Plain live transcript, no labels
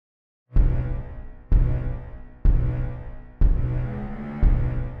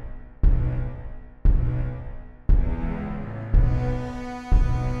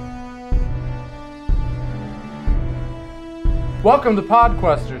Welcome to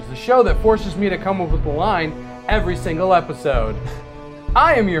Podquesters, the show that forces me to come up with a line every single episode.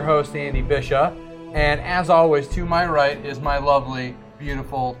 I am your host, Andy Bishop, and as always, to my right is my lovely,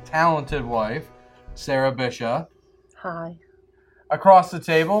 beautiful, talented wife, Sarah Bishop. Hi. Across the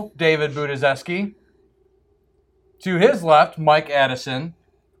table, David Budizeski. To his left, Mike Addison.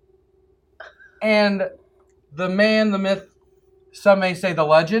 And the man, the myth, some may say the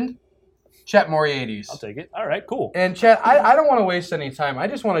legend, Chet Moriarty. I'll take it. All right, cool. And Chet, I don't want to waste any time. I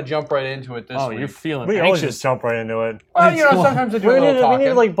just want to jump right into it this week. Oh, you're feeling We anxious. always just jump right into it. Well, you know, sometimes I do a little We talking. need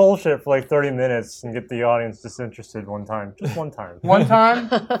to like bullshit for like 30 minutes and get the audience disinterested one time. Just one time. One time?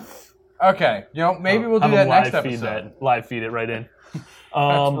 Okay. You know, maybe we'll do Have that them next live feed episode. live feed it right in.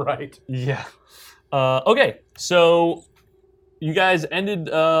 That's right. Yeah. Okay, so you guys ended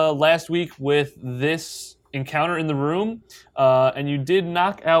last week with this encounter in the room, and you did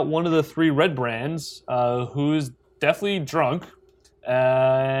knock out one of the three red brands, who's definitely drunk,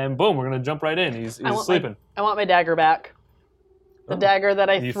 and boom, we're going to jump right in. He's sleeping. I want my dagger back. The dagger that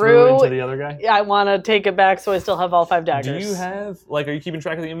I You threw. threw into the other guy? Yeah, I want to take it back so I still have all 5 daggers. Do you have, like, are you keeping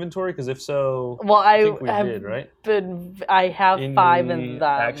track of the inventory? Because if so, Well, I think we did, right? I have In 5 the in them.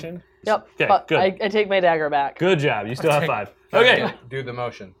 action? Yep. Okay, but good. I take my dagger back. Good job. You still have 5. Okay. Do the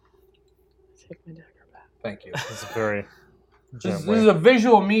motion. Take my dagger back. Thank you. It's very. This is a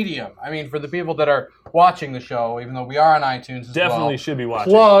visual medium. I mean, for the people that are watching the show, even though we are on iTunes as Definitely well, should be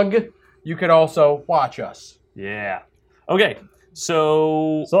watching. plug, you could also watch us. Yeah. Okay.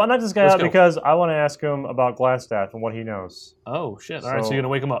 So So I knocked this guy Let's out go. because I want to ask him about Glassstaff and what he knows. Oh shit! All right, so So- you're gonna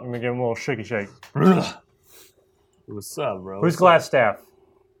wake him up. I'm gonna give him a little shaky shake. What's up, bro? Who's What's up? Glassstaff?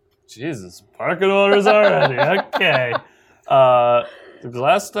 Jesus, parking orders already. Okay. The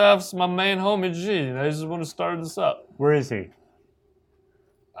Glassstaff's my main homie. G. I just want to start this up. Where is he?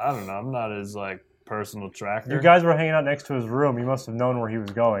 I don't know. I'm not his like personal tracker. You guys were hanging out next to his room. You must have known where he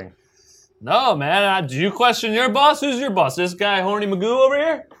was going. No, man. Do you question your boss? Who's your boss? This guy, Horny Magoo over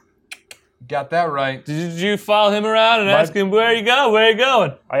here? Got that right. Did you follow him around and My- ask him where you go? Where you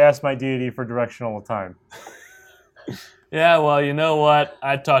going? I ask my deity for direction all the time. Yeah, well, you know what?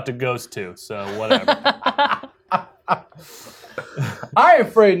 I talked to ghosts too, so whatever. I ain't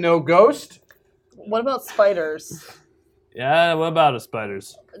afraid no ghost. What about spiders? Yeah, what about it,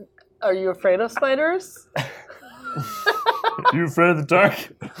 spiders? Are you afraid of spiders? You afraid of the dark?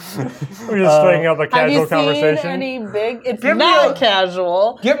 We're just striking up a Have casual you seen conversation. any big? It's Give me not a-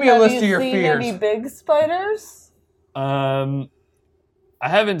 casual. give me a Have list you of your seen fears. Any big spiders? I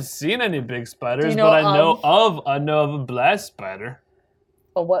haven't seen any big spiders, Do you know but I know of a black spider.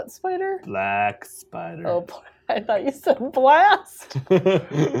 A what spider? Black spider. Oh, I thought you said blast.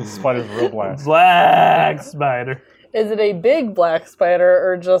 Spider's real blast. Black spider. Is it a big black spider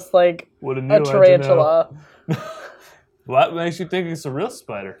or just like What a a new tarantula? What makes you think it's a real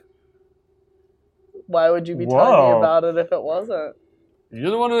spider? Why would you be telling me Whoa. about it if it wasn't? You're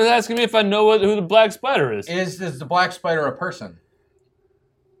the one who was asking me if I know who the black spider is. Is the black spider a person?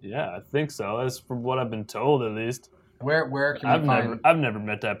 Yeah, I think so. That's from what I've been told, at least. Where can we I've never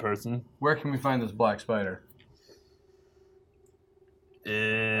met that person. where can we find this black spider?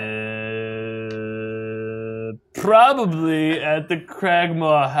 Probably at the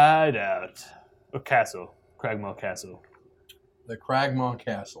Cragmaw hideout or castle. Cragmaw Castle. The Cragmaw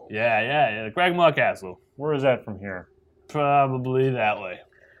Castle. Yeah, the Cragmaw Castle. Where is that from here? Probably that way.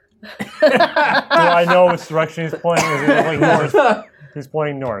 Do I know which direction he's pointing? Is he like north? He's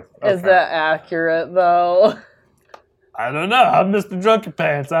pointing north. Is Okay. that accurate though? I don't know. I'm Mr. Drunken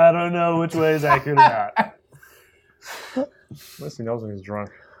Pants. I don't know which way is accurate or not. At least he knows when he's drunk.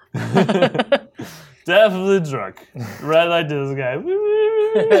 Definitely drunk. Right like this guy. I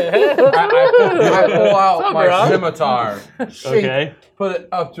pull out my wrong. scimitar, shake, Okay. put it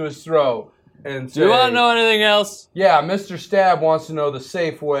up to his throat, and say, Do you want to know anything else? Yeah, Mr. Stab wants to know the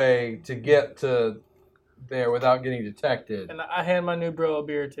safe way to get to there without getting detected. And I hand my new bro a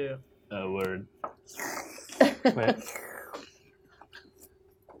beer too. Oh, word. Wait.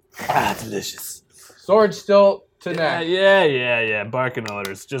 Delicious. Sword still to neck. Yeah. Barking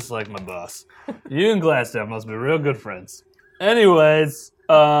orders, just like my boss. You and Glassstaff must be real good friends. Anyways,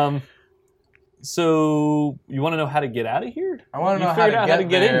 so you want to know how to get out of here? I want to You know how figured out to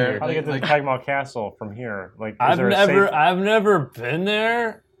get in there. here. How to get to the Kagmaw Castle from here? Like, is I've there a safe... never been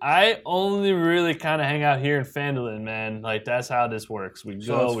there. I only really kind of hang out here in Phandalin, man. Like that's how this works. We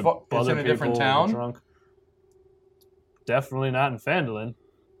So go, it's we fu- it's bother in a different people, town? we're drunk. Definitely not in Phandalin.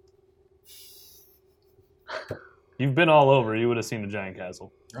 You've been all over. You would have seen the giant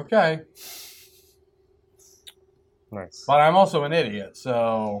castle. Okay, Nice. but I'm also an idiot,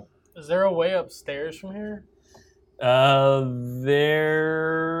 so Is there a way upstairs from here?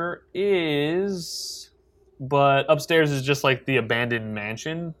 There is, but upstairs is just like the abandoned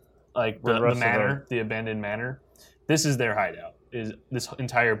mansion, like the rest of manor, the abandoned manor. This is their hideout. Is this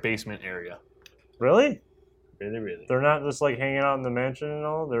entire basement area? Really? Really, really. They're not just like hanging out in the mansion and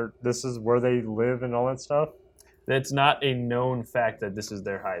all. This is where they live and all that stuff. That's not a known fact that this is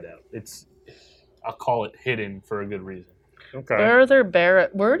their hideout. I'll call it hidden for a good reason. Okay. Where are their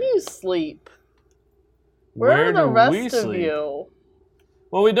barracks? Where do you sleep? Where are the do we rest of sleep? you?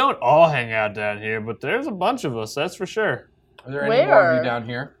 Well, we don't all hang out down here, but there's a bunch of us, that's for sure. Are there any more of Where? you down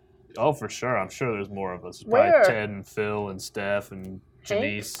here? Oh, for sure. I'm sure there's more of us. Where? Probably Ted and Phil and Steph and Hank?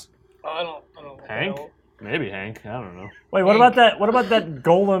 Janice. I don't Hank? know. Maybe Hank. I don't know. Wait, what about that? What about that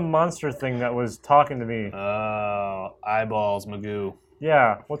golem monster thing that was talking to me? Eyeballs Magoo.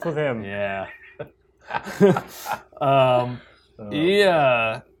 Yeah, what's with him? Yeah.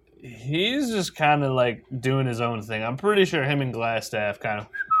 Yeah. He's just kind of like doing his own thing. I'm pretty sure him and Glassstaff kind of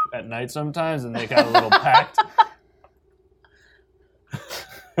at night sometimes, and they got a little pact.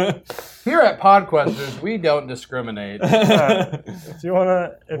 Here at Podquesters, we don't discriminate. If you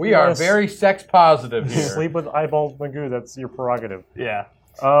wanna, if We you are wanna very sex positive here. sleep with Eyeball Magoo. That's your prerogative. Yeah.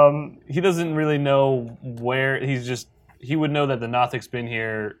 Um, He doesn't really know where he would know that the Nothic's been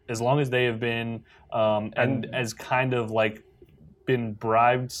here as long as they have been, and as kind of like been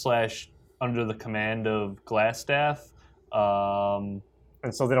bribed / under the command of Glassstaff. and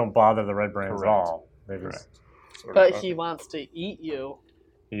so they don't bother the Red Brands at Correct. all. They just, But he wants to eat you.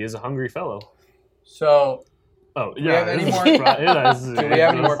 He is a hungry fellow. So, Oh we yeah. have any this more- is right. Yeah, this is- do we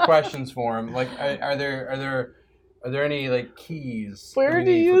have any more questions for him? Like, are there any like keys? that Where we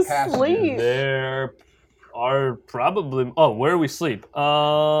do need you for passages? sleep? There are probably. Oh, where do we sleep?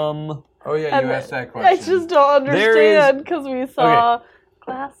 Oh yeah, you And asked that I question. just don't There is- understand because we saw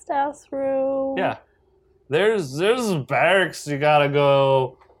Glassstaff's room. Yeah. There's barracks you gotta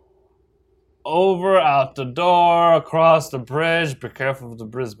go over, out the door, across the bridge. Be careful with the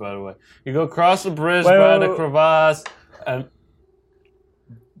bridge, by the way. You go across the bridge by the crevasse, and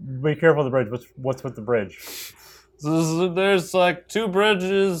be careful of the bridge. What's with the bridge? there's like 2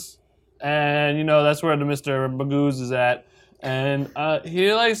 bridges, and that's where the Mr. Magoo's is at. And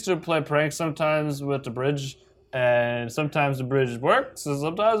he likes to play pranks sometimes with the bridge, and sometimes the bridge works, and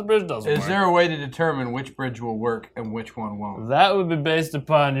sometimes the bridge doesn't work. Is there a way to determine which bridge will work and which one won't? That would be based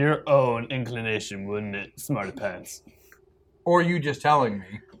upon your own inclination, wouldn't it, Smarty Pants? Or you just telling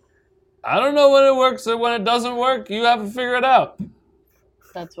me? I don't know when it works or when it doesn't work. You have to figure it out.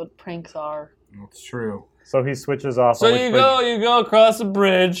 That's what pranks are. That's true. So he switches off. So on which you bridge. go across the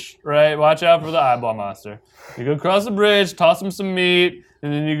bridge, right? Watch out for the eyeball monster. You go across the bridge, toss him some meat,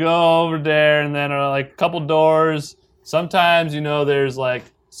 and then you go over there, and then like a couple doors. Sometimes there's like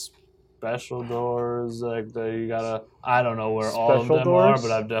special doors, like that you gotta. I don't know where all of Special them doors? are,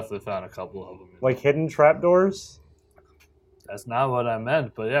 but I've definitely found a couple of them. Like hidden trapdoors? That's not what I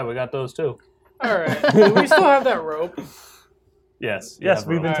meant, but yeah, we got those too. All right. Do we still have that rope? Yes. Yes, yeah,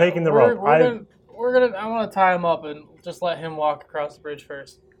 we've been bro. taking the rope. I want to tie him up and just let him walk across the bridge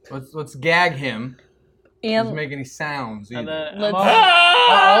first. Let's gag him. He doesn't And make any sounds And either. then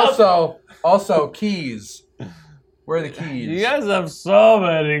Let's- Also keys. Where are the keys? You guys have so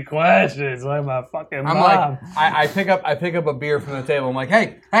many questions, like my fucking I'm mom. like, I pick up a beer from the table. I'm like,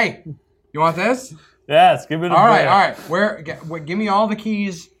 hey, you want this? Yes, give me the All beer. right. Give me all the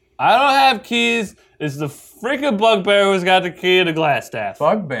keys. I don't have keys. It's the freaking bugbear who's got the key to the Glassstaff.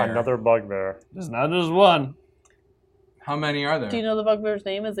 Bugbear. Another bugbear. There's not just one. How many are there? do you know the bugbear's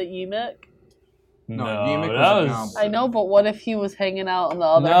name? Is it Yemick? No, No, Yemick was that a was. goblin. I know, but what if he was hanging out in the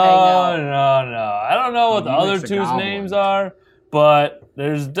other No. hangout? I don't know what the Yemick's other a two's goblin. names are, but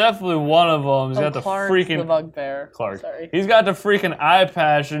there's definitely one of them. He's got the Clark's freaking the bugbear. Clark. Sorry. He's got the freaking eye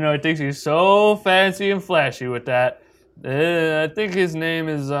patch. He thinks he's so fancy and flashy with that. I think his name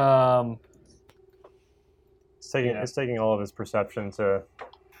is It's taking all of his perception to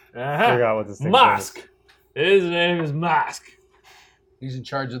uh-huh. figure out what this thing Mask. His name is Mask. He's in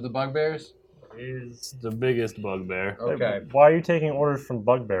charge of the bugbears? He's the biggest bugbear. Okay. Why are you taking orders from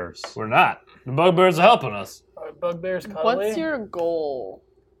bugbears? We're not. The bugbears are helping us. Are bugbears cuddly? What's your goal?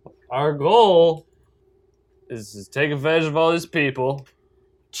 Our goal is to take advantage of all these people.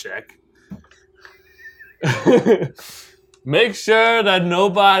 Check. Make sure that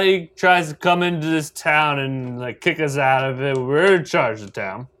nobody tries to come into this town and like kick us out of it. We're in charge of the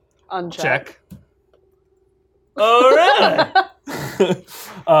town. Uncheck. Check. All right.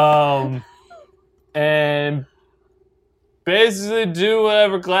 And basically do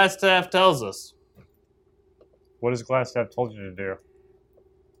whatever Glassstaff tells us. What has Glassstaff told you to do?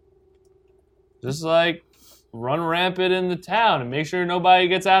 Just like run rampant in the town and make sure nobody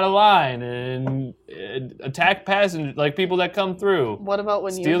gets out of line and attack passengers, like people that come through. What about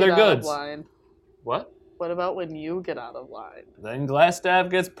when Steal you their get out goods. of line? What? What about when you get out of line? Then Glassstaff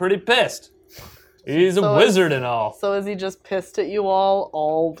gets pretty pissed. He's a So wizard and all. So is he just pissed at you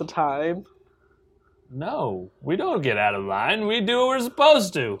all the time? No, we don't get out of line. We do what we're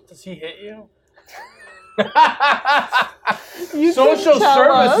supposed to. Does he hit you? You Social can tell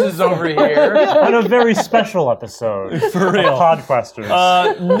services us. over here. On a very special episode For real. of Podquesters.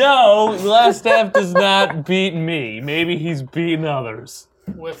 No, Glassstaff does not beat me. Maybe he's beaten others.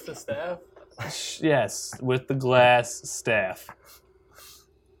 With the staff? Yes, with the glass staff.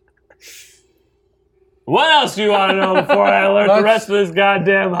 What else do you want to know before I alert the rest of this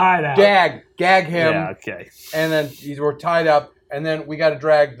goddamn hideout? Gag him, Yeah, okay. and then we're tied up, and then we got to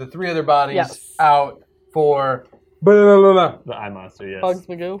drag the 3 other bodies Yes. out for blah, blah, blah, blah. The eye monster, yes. Bugs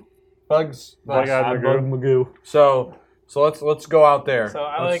Magoo. Bugs. Bug Eyed Eye Magoo. bug Magoo. So let's go out there. So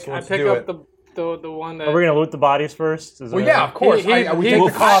I Let's pick do up it. the one that. Are we gonna loot the bodies first? Is Well, that- yeah, of course. We take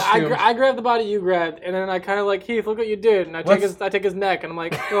the costumes. I grab the body you grabbed, and then I kind of like, Heath, look what you did, and I take his neck, and I'm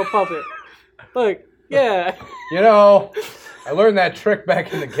like, little puppet. Look, yeah, You know, I learned that trick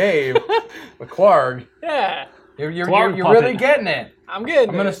back in the cave with Clark. yeah, You're Clark really puppet. getting it. I'm getting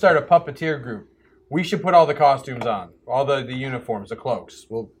I'm gonna it. start a puppeteer group. We should put all the costumes on, all the uniforms, the cloaks.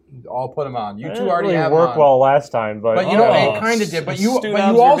 We'll all put them on. You It two didn't already really have work on. well last time, but But you know, Oh, it kind of did. But you astute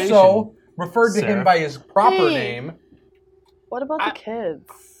also observation, referred to him Sarah. by his proper Hey. name. What about the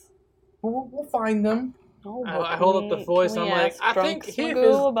kids? We'll find them. No, I but hold can up the we- voice, can I'm we like, ask I Drunk think Heath Magoo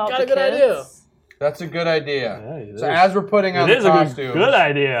has about got the a good kids? idea. That's a good idea. Yeah, it So is. as we're putting on It the is a costumes, good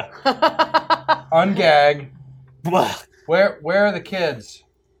idea. ungag. Where are the kids?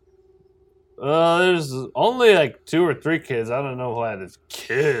 There's only like 2 or 3 kids. I don't know why there's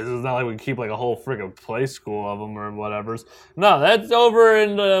kids. It's not like we keep like a whole freaking play school of them or whatever's. No, that's over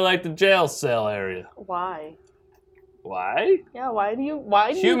in like the jail cell area. Why? Why? Yeah, why do you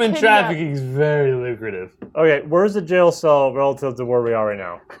Human kidnap- trafficking is very lucrative. okay, where's the jail cell relative to where we are right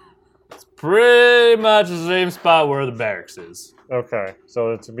now? Pretty much the same spot where the barracks is. Okay,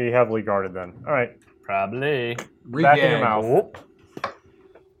 so it's to be heavily guarded then. All right, Probably. back in your Regag. mouth.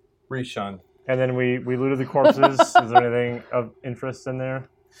 Reshunned. And then we looted the corpses. Is there anything of interest in there?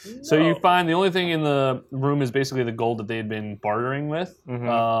 So you find the only thing in the room is basically the gold that they had been bartering with.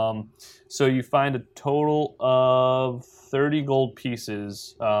 Mhm. So you find a total of 30 gold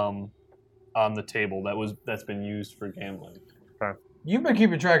pieces on the table that's been used for gambling. You've been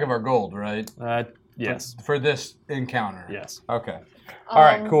keeping track of our gold, right? Yes. For this encounter. Yes. Okay. All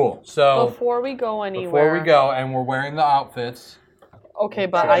right. Cool. So Before we go anywhere. before we go, and we're wearing the outfits. Okay,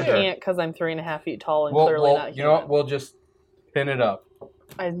 but Sure. I can't because I'm 3.5 feet tall and clearly not you know what? human. We'll just pin it up.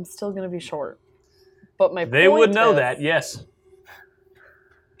 I'm still gonna be short. But my They would point know is- that, yes.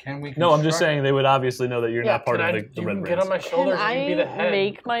 Can we? No, I'm just construct- saying they would obviously know that you're Yeah, not part Can of I, the you Red can get on Brands. my Can shoulders, you I can be the head.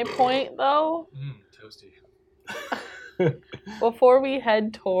 make my point though? Toasty. Before we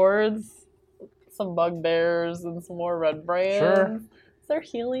head towards some bugbears and some more red brands, Sure. is there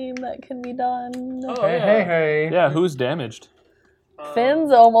healing that can be done? Oh, Hey, yeah. hey, hey. Yeah, who's damaged?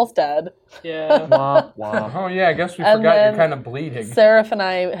 Finn's almost dead. Yeah. Womp womp. Oh yeah, I guess we And forgot you're then kind of bleeding. Seraph and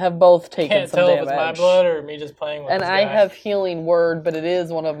I have both taken Can't some tell damage. if it's my blood or me just playing with And this I guy. have healing word, but it is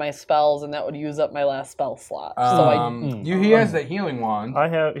one of my spells, and that would use up my last spell slot. He has that healing wand.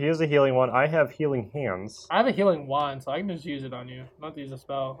 He has a healing one. I have healing hands. I have a healing wand, so I can just use it on you. Not to use a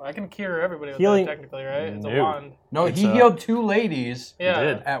spell. I can cure everybody with Healing- that, technically, right? It's a No. wand. No, It's he a- healed 2 ladies Yeah.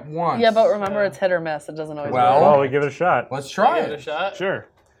 did. at once. yeah, but remember, Yeah. it's hit or miss. It doesn't always Well- work. Well, we give it a shot. Let's try Give it a it. shot. Sure.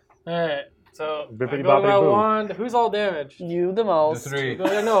 Alright, so I Bippity go to my boppity boo. wand. Who's all damaged? You the The most. 3.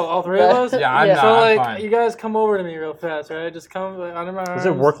 I know, all 3 of us? Yeah, I'm Yeah. not. So, I'm like, fine. you guys come over to me real fast, right? Just come like, under my arms. Does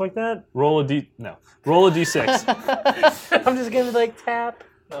it work like that? Roll a d6. I'm just gonna, like, tap.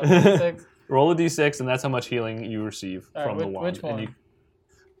 No, 6. Roll a d6, and that's how much healing you receive All right, from the which- wand. which And one? you,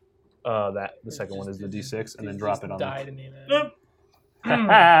 the second one is the d6, and then drop it on Die the. to me, man.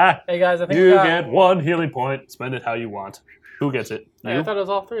 Ha! Hey, guys, I think You we got... get 1 healing point. Spend it how you want. Who gets it? Hey, I You? thought it was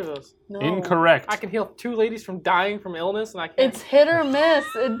all 3 of those. No. Incorrect. I can heal 2 ladies from dying from illness, and I can't... It's hit or miss.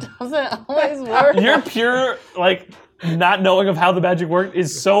 It doesn't always work. Your pure, like, not knowing of how the magic worked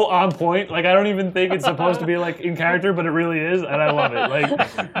is so on point. Like, I don't even think it's supposed to be, like, in character, but it really is, and I love it.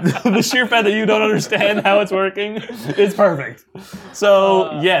 Like, the sheer fact that you don't understand how it's working is perfect.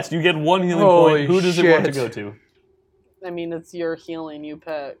 So, yes, you get 1 healing Holy point. Who does it want to shit. go to? I mean, it's your healing. You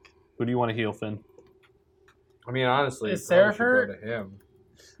pick. Who do you want to heal, Finn? I mean, honestly, Is you probably Seraph should hurt? go to him.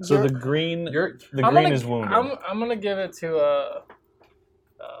 So the green You're The I'm green gonna, is wounded. I'm gonna give it to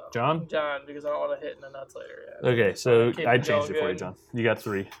John? John, because I don't want to hit in the nuts later. Yeah. Okay, so Keep I it changed it going for you, good. John. You got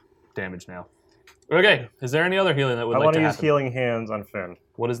 3 damage now. Okay, is there any other healing that would I like want to to happen? use Healing Hands on Finn.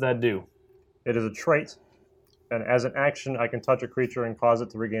 What does that do? It is a trait, and as an action, I can touch a creature and cause it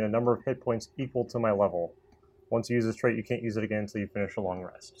to regain a number of hit points equal to my level. Once you use this trait, you can't use it again until you finish a long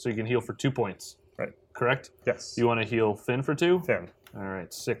rest. So you can heal for 2 points. Right. Correct? Yes. You want to heal Finn for 2? Finn. All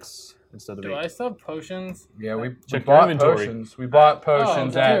right, 6 instead of Do 8. I still have potions? Yeah, we Check your bought inventory. potions. We bought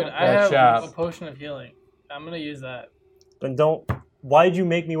potions oh, at dude, I that have shop. a potion of healing. I'm gonna use that. Then don't. Why did you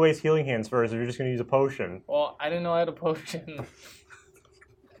make me waste Healing Hands first if you're just going to use a potion? Well, I didn't know I had a potion.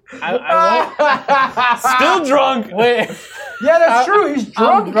 I Still drunk! won't. Wait, Yeah, that's true. He's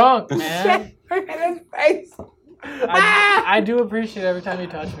I'm drunk. drunk, man. Look at his face. I do appreciate every time you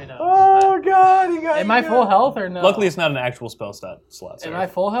touch me now. Oh God, he got. Am I full health or no? Luckily, it's not an actual spell slot. Am I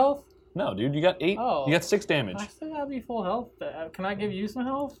full health? No, dude, you got 8. Oh. You got 6 damage. I still gotta be full health. Can I give you some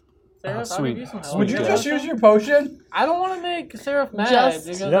health? Seraph, I'll sweet. give you some health. Would you Yeah. just use your potion? I don't want to make Seraph mad. Just-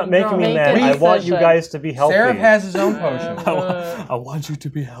 because You're not I'm making drunk. me Make mad. a I want you decision. guys to be healthy. Seraph has his own potion. I want you to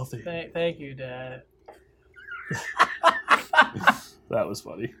be healthy. Thank you, Dad. That was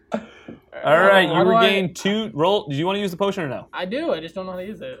funny. All right, you How do regain 2. Roll. Do you want to use the potion or no? I do. I just don't know how to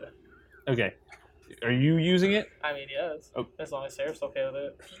use it. Okay. Are you using it? I mean, yes. Oh. As long as Seraph's okay with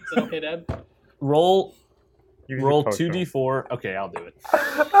it. Is it okay, Dad? Roll. Use your Roll potion. 2d4. Okay, I'll do it.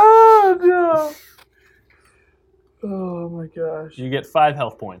 Oh no. Oh my gosh. You get 5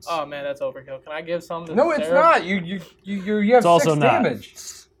 health points. Oh man, that's overkill. Can I give some to No, it's Seraph? not. You have It's also 6 not. damage.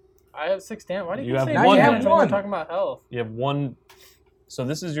 I have 6 damage. Why do You you have say one damage damage. when we're talking about health? You have 1. So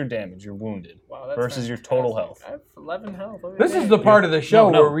this is your damage. You're wounded. Wow, that's Versus your total fantastic. health. I have 11 health. Look at This me. is the part of the show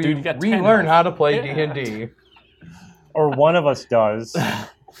No, where we dude, you got 10 relearn health. how to play Yeah. D&D. Or one of us does.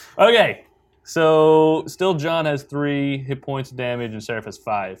 Okay. So still John has 3 hit points of damage and Seraph has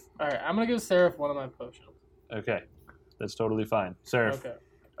 5. Alright, I'm gonna give Seraph one of my potions. Okay. That's totally fine. Seraph, Okay.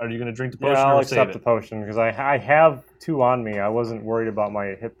 are you going to drink the potion Yeah, I'll or save accept it? the potion because I have 2 on me. I wasn't worried about my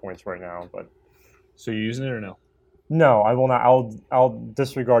hit points right now, but So you're using it or no? no, I will not. I'll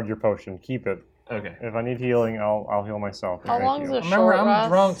disregard your potion. Keep it. Okay. If I need healing, I'll heal myself. How Thank long you. is a Remember, short I'm rest?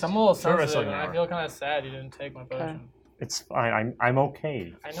 drunk, so I'm a little Short rest sensitive, like an and I hour. feel kind of sad you didn't take my potion. It's fine. I'm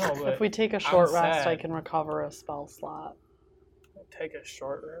okay. I know, but If we take a short I'm rest, I sad. can recover a spell slot. Take a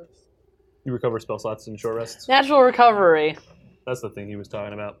short rest. You recover spell slots in short rests? Natural recovery. That's the thing he was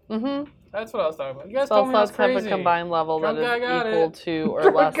talking about. Mm-hmm. That's what I was talking about. You guys Spell told me that's slots have crazy. a combined level that Drunk guy is got equal it. to or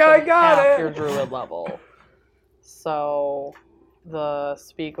Drunk less guy than got half it. your druid level. So the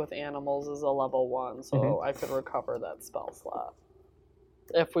speak with animals is a level 1, so I could recover that spell slot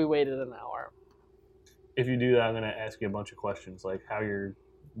if we waited an hour. If you do that, I'm going to ask you a bunch of questions, like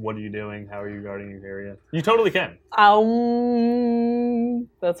what are you doing? How are you guarding your area? You totally can.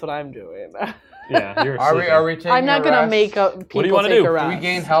 That's what I'm doing. Yeah, you're Are we sleeping. taking I'm not a gonna rest? make people What do you wanna take do? a Do Do rest. we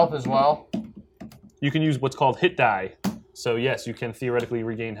gain health as well? You can use what's called hit die. So yes, you can theoretically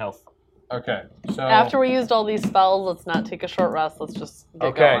regain health. Okay. So After we used all these spells, let's not take a short rest. Let's just get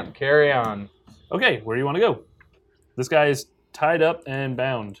okay, going. carry on. Okay, where do you want to go? This guy is tied up and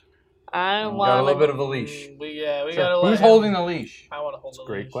bound. I Got a want little bit of a leash. We gotta let Who's him- holding the leash? I want to hold the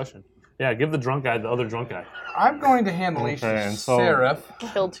Great leash. question. Yeah, give the drunk guy the other drunk guy. I'm going to hand the leash Okay, to and so- Seraph.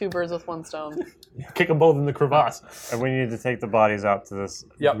 kill 2 birds with 1 stone. Kick them both in the crevasse. And we need to take the bodies out to this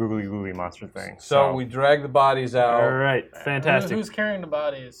Yep. googly googly monster thing. So we drag the bodies out. All right, fantastic. Who's carrying the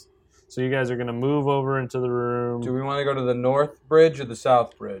bodies? So you guys are going to move over into the room. Do we want to go to the north bridge or the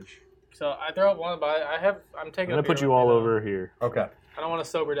south bridge? So I throw up one body. I'm I'm taking. going to put you all over here. Okay. I don't want to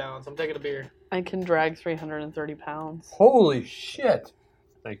sober down, so I'm taking a beer. I can drag 330 pounds. Holy shit!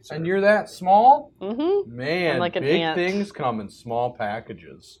 Thank you, sir. And you're that small? Mm-hmm. Man, I'm like an big ant. things come in small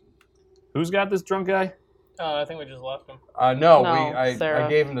packages. Who's got this drunk guy? I think we just left him. No, No, I Seraph.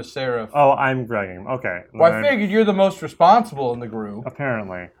 gave him to Seraph. Oh, I'm dragging him. Okay. Well, I Then- figured you're the most responsible in the group.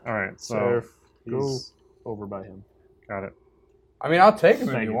 Apparently. All right. So Seraph, go he's over by him. got it. I mean, I'll take him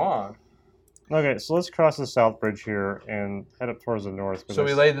if Thank you you. want. Okay, so let's cross the south bridge here and head up towards the north. 'cause So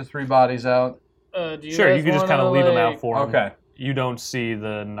we it's- laid the 3 bodies out. Do you Sure, guys you can just wanna, kind of leave him like- out for him. Okay. You don't see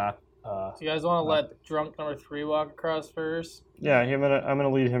the knock. Do you guys want to let drunk number 3 walk across first? Yeah, I'm gonna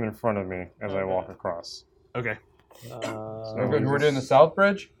lead him in front of me as I Okay. walk across. Okay. We're doing the south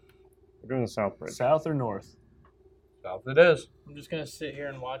bridge? We're doing the south bridge. South or north? South it is. I'm just gonna sit here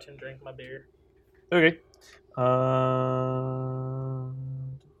and watch him drink my beer. Okay.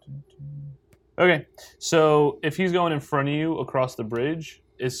 Okay. So if he's going in front of you across the bridge,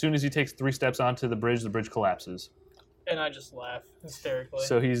 as soon as he takes 3 steps onto the bridge collapses. And I just laugh hysterically.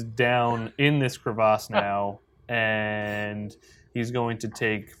 So he's down in this crevasse now, and he's going to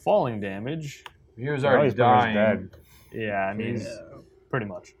take falling damage. He was Now already he's pretty much dying. dead. Yeah, I mean, pretty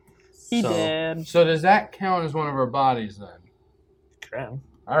much. He So- did. So does that count as one of our bodies then? Can.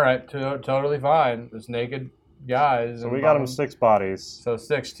 All right, totally fine. This naked guys. So we got him 6 bodies. So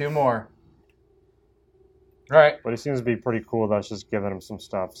 6, 2 more. All right, But he seems to be pretty cool. That's just giving him some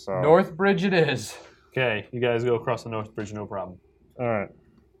stuff. So North Bridge it is. Okay, you guys go across the North Bridge, no problem. All right.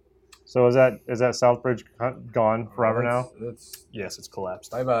 So is that South Bridge gone forever now? That's Yes, it's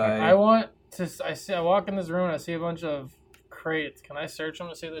collapsed. bye bye. I want to. I walk in this room and I see a bunch of crates. Can I search them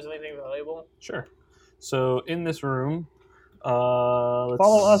to see if there's anything valuable? Sure. So in this room, let's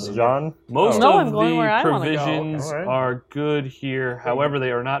Follow us, see. John. Most No, of I'm going the where I wanna go. provisions All right. are good here. However,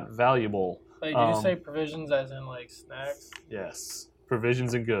 they are not valuable. Like, did you say provisions as in like snacks? Yes,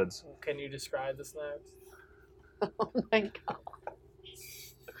 provisions and goods. Can you describe the snacks? Oh my god.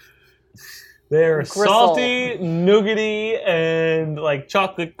 They're Gristle. salty, nougaty, and like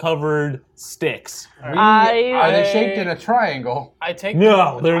chocolate-covered sticks. Are they I- shaped in a triangle? I take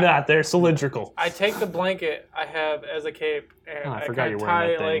No, they're not. They're cylindrical. I take the blanket I have as a cape and Oh, I I forgot kind you're of wearing tie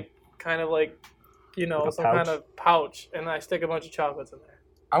that it thing. like kind of like Like a some pouch? kind of pouch, and I stick a bunch of chocolates in there.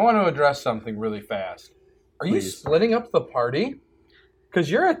 I want to address something really fast. Are you Please. splitting up the party?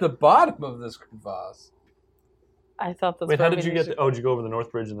 Because you're at the bottom of this crevasse. I thought that's Wait, where how we did you needed get? Did you go over the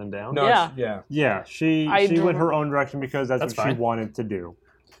North Bridge and then down? No, Yeah. yeah. Yeah, she I went drove- her own direction because that's That's what she fine. wanted to do.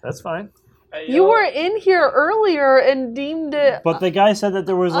 That's fine. You were in here earlier and deemed it. But the guy said that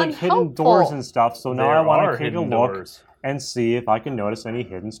there was like hidden Unhelpful. doors and stuff. So now There I want are to take a hidden look doors. and see if I can notice any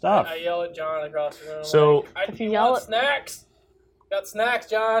hidden stuff. I yell at John across the room. So- like, If you you yell want at- snacks? Got snacks,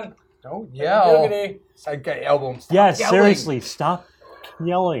 John. Don't yell. Noogity. I got elbow. Stop Yes, yelling. seriously, stop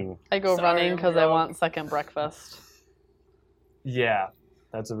yelling. I go Sorry, running I'm because I drunk. want second breakfast. Yeah,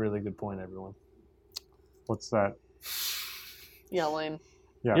 that's a really good point, everyone. What's that? Yelling.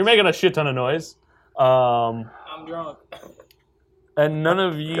 Yes. You're making a shit ton of noise. I'm drunk. And none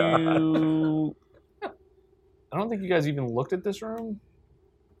of you. I don't think you guys even looked at this room.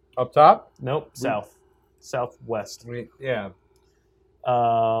 Up top? Nope, southwest. Yeah.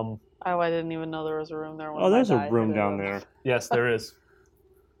 Oh, I didn't even know there was a room there. When Oh, there's I a room died. down there. Yes, there is.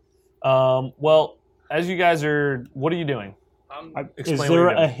 Well, as you guys are, what are you doing? I'm Is Explain what there you're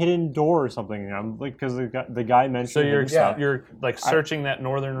a doing. hidden door or something? I'm like, because the guy mentioned. So you're hidden stuff. you're like searching that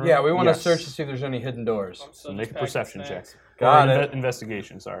northern room. Yeah, we want to Yes. search to see if there's any hidden doors. I'm So still make just a packing perception check. snacks. Got Or it.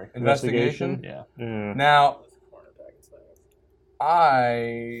 Investigation. Sorry. Investigation? Yeah. Yeah. Now, Corner packing snacks.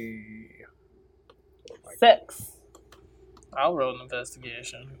 I... 6. I'll roll an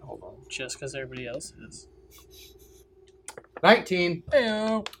investigation. Hold on. Just because everybody else is. 19.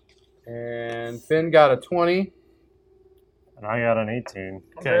 Ew. And Finn got a 20. And I got an 18.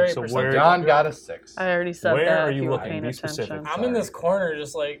 Okay, so where John got a 6. I already said Where that. are if you were looking? paying Be specific. attention. I'm in this corner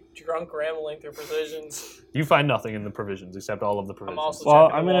just like drunk rambling through provisions. you find nothing in the provisions except all of the provisions. also- Well,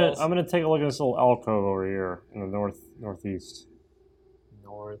 checking I'm the gonna walls. I'm gonna take a look at this little alcove over here in the northeast.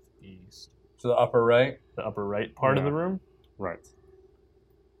 Northeast, To the upper right. the upper right part of Yeah. the room. Right.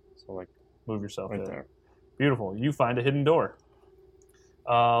 So like Move yourself right there. there. Beautiful. You find a hidden door.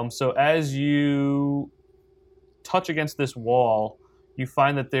 So as you touch against this wall, you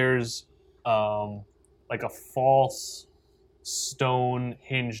find that there's like a false stone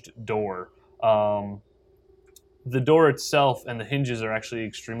hinged door. The door itself and the hinges are actually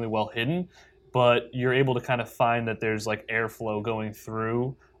extremely well hidden, but you're able to kind of find that there's like airflow going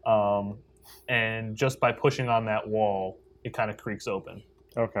through, and just by pushing on that wall, it kind of creaks open.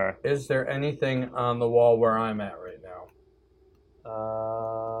 Okay. Is there anything on the wall where I'm at right now?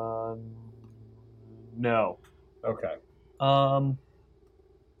 No. Okay. Hold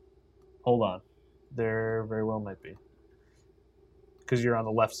on. There very well might be. Because you're on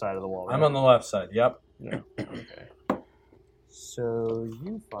the left side of the wall, right? I'm on the left side. Yep. Okay. So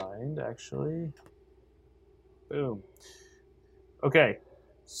you find, actually... Boom. Okay.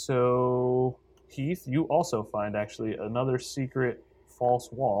 So, Heath, you also find, actually, another secret false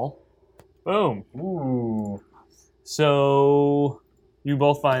wall. Boom. Ooh. So, you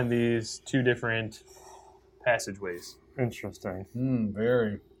both find these two different passageways. Interesting.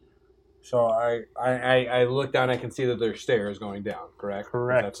 Very. So I look down. I can see that there's stairs going down. Correct.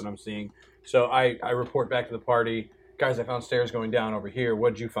 Correct. That's what I'm seeing. So I report back to the party, guys. I found stairs going down over here.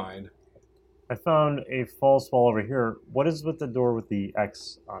 What'd you find? I found a false wall over here. What is with the door with the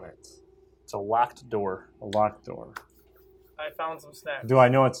X on it? It's a locked door. A locked door. I found some snacks. Do I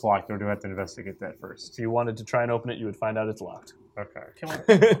know it's locked or do I have to investigate that first? If you wanted to try and open it, you would find out it's locked.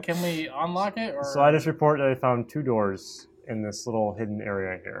 Okay. Can we unlock it? Or? So I just report that I found 2 doors in this little hidden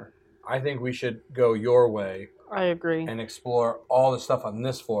area here. I think we should go your way. I agree. and explore all the stuff on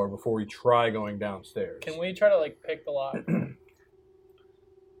this floor before we try going downstairs. Can we try to like pick the lock?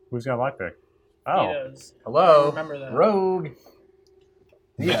 Who's got lockpick? He Oh. does. Hello, Remember that. Rogue.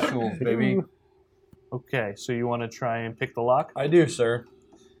 These tools, baby. Okay, so you want to try and pick the lock? I do, sir.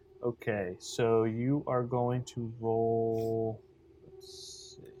 Okay, so you are going to roll.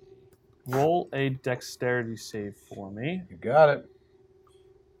 Let's see. Roll a dexterity save for me. You got it.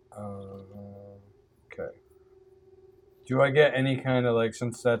 Okay. Do I get any kind of like,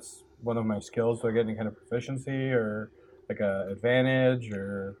 since that's one of my skills, do I get any kind of proficiency or like a advantage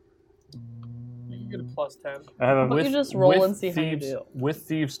or? You get a +10. I have Why don't you just roll and see how you do? With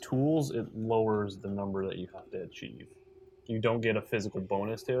Thieves' tools, it lowers the number that you have to achieve. You don't get a physical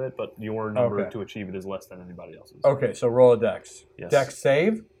bonus to it, but your number Okay. to achieve it is less than anybody else's. Okay, so roll a dex. Yes. Dex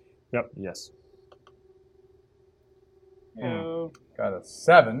save. Yes. Oh, Got a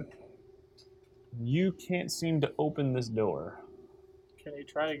 7. You can't seem to open this door. can you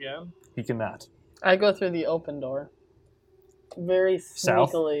try again? He cannot. I go through the open door. Very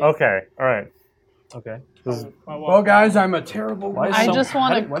South? sneakily. Okay, all right. Okay. Well, guys, I'm a terrible. Why is I so- just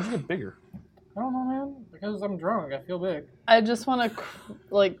wanna- Why'd you get bigger? I don't know, man. Because I'm drunk. I feel big. I just want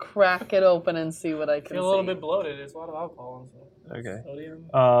to crack it open and see what I I can feel a little see. bit bloated. There's a lot of alcohol in Okay.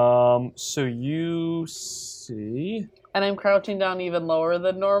 sodium. So you see And I'm crouching down even lower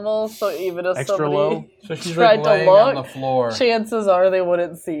than normal, so even if extra somebody low. So she's tried like to laying on the look, floor. chances are they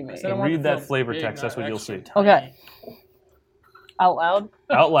wouldn't see me. I said I want Read to that feel flavor big, text, that's not what you'll extra see. tiny. Okay. Out loud.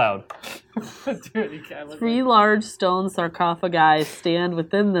 Out loud. Dude, you can't look 3 like- large stone sarcophagi stand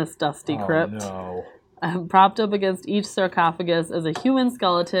within this dusty Oh, crypt. no. Propped up against each sarcophagus is a human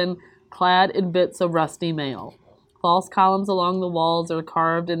skeleton clad in bits of rusty mail. False columns along the walls are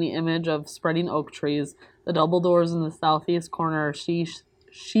carved in the image of spreading oak trees. The double doors in the southeast corner are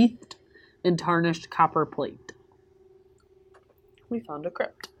sheathed in tarnished copper plate. We found a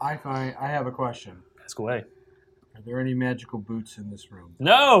crypt. I have a question. Ask away. Are there any magical boots in this room?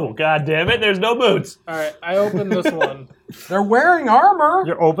 No! God damn it, there's no boots! Alright, I opened this one. They're wearing armor.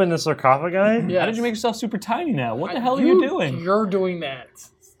 You're open the sarcophagi? Yeah. How did you make yourself super tiny now? What the hell are you doing? You're doing that.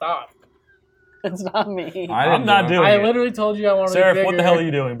 Stop. It's not me. I'm not doing I it. literally told you I wanted to be Seraph, bigger. what the hell are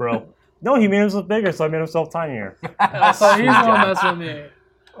you doing, bro? No, he made himself bigger, so I made himself tinier. So he's the one messing with me.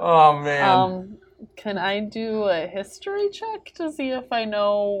 Oh man. Can I do a history check to see if I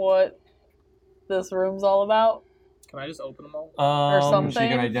know what this room's all about? Can I just open them all? Or something? She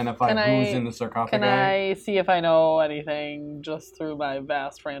can identify Can who's I- in the sarcophagi. Can I see if I know anything just through my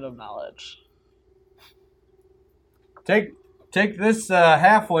vast random knowledge? Take this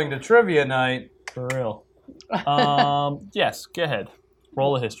halfling to trivia night. For real. Yes, go ahead.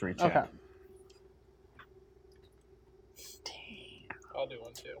 Roll a history check. Okay. I'll do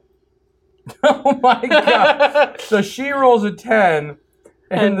one too. Oh my god. So she rolls a 10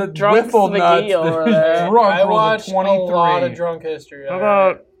 and the Drunk's Whiffle nuts McGee over there. drunk I rolls watched a 23. a lot of drunk history. How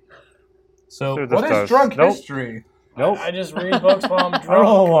alright? about... So, Sure, this What is does. drunk Nope. history? Nope. I just read books while I'm I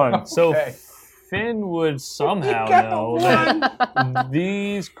roll drunk. a 1. so Okay. Finn would somehow got know the that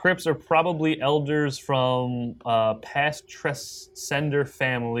these crypts are probably elders from past Trescender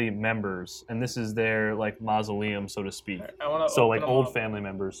family members, and this is their like mausoleum, so to speak. I want to So like old family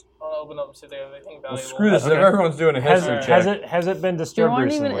members. I want to open up and see if they have anything Well, valuable. screw this. If Okay. everyone's doing a history check. Has it been disturbed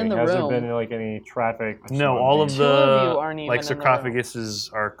aren't even recently? in the Has room. there been like any traffic? No, all of Two of you the aren't even like in the room.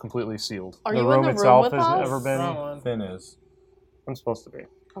 sarcophaguses are completely sealed. Are The you room in the itself room with has us? ever been- Wrong one. Finn is. I'm supposed to be.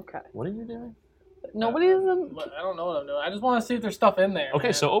 Okay. What are you doing? Nobody's in. But I don't know what I'm doing. I just want to see if there's stuff in there. Okay,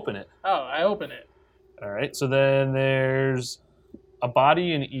 man. so open it. Oh, I open it. All right, so then there's a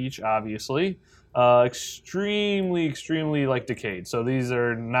body in each, obviously. Extremely like decayed. So these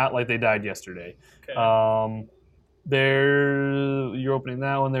are not like they died yesterday. Okay. You're opening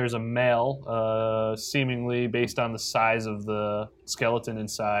that one. There's a male, seemingly based on the size of the skeleton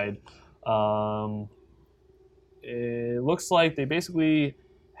inside. It looks like they basically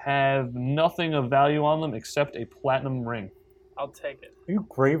have nothing of value on them except a platinum ring. I'll take it. Are you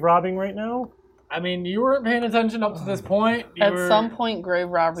grave robbing right now? I mean, you weren't paying attention up to this point. You At were- some point, grave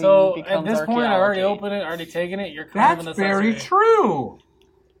robbery So becomes at this point, I already archaeology. opened it, already taken it. You're kind of That's a very necessity. true.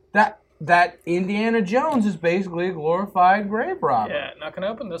 That Indiana Jones is basically a glorified grave robber. Yeah, not gonna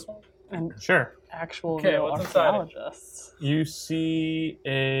open this one. And Sure. actual Okay, real what's inside it? archaeologists. You see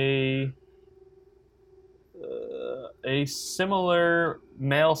a similar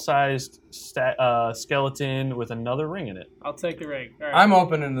male-sized skeleton with another ring in it. I'll take the ring. All right. I'm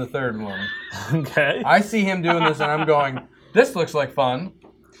opening the third one. Okay. I see him doing this and I'm going, this looks like fun.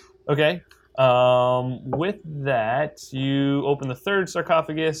 Okay. With that, you open the third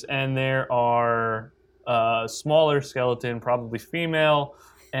sarcophagus, and there are smaller skeleton, probably female,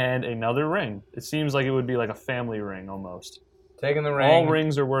 and another ring. It seems like it would be like a family ring almost. Taking the ring. All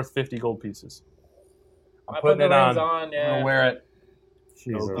rings are worth 50 gold pieces. I'm I put putting the it rings on. on. I'm Yeah. gonna wear it.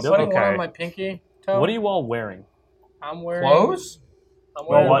 Jesus. I'm Okay. putting one on my pinky toe. What are you all wearing? I'm wearing Clothes? I'm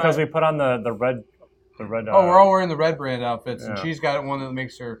Well, wearing because my- we put on the red. Oh, we're all wearing the red brand outfits, and Yeah. she's got one that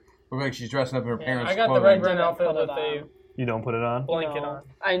makes her look like she's dressing up in her Yeah, parents' I got the clothing. red brand outfit Put it with a on. You don't put it on? blanket No. on.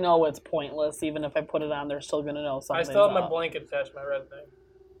 I know it's pointless. Even if I put it on, they're still gonna know I something's still have my up. blanket attached to my red thing.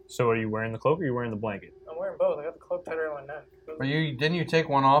 So are you wearing the cloak or are you wearing the blanket? I'm wearing both. I got the cloak tied around my neck. But didn't you take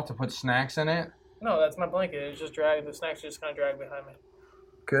one off to put snacks in it? No, that's my blanket. It's just drag. The snacks just kind of drag behind me.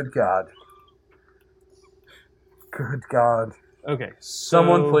 Good God. Good God. Okay.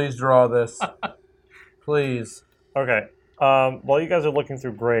 Someone please draw this. Please. Okay. While you guys are looking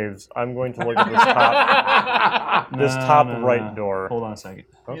through graves, I'm going to look at this top No. right door. Hold on a second.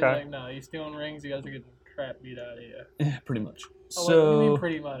 He's Okay. like, no, you stealing rings. You guys are getting crap beat out of you. Yeah, pretty much. Oh, what do you mean So,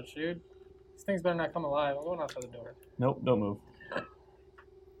 pretty much, dude? These things better not come alive. I'm going outside the door. nope, don't move.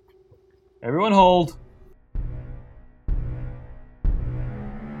 Everyone hold.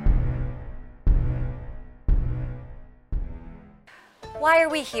 Why are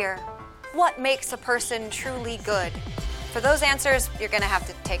we here? What makes a person truly good? For those answers, you're going to have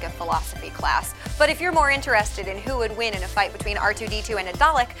to take a philosophy class. But if you're more interested in who would win in a fight between R2-D2 and a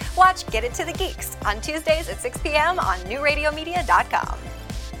Dalek, watch Get It to the Geeks on Tuesdays at 6 p.m. on newradiomedia.com.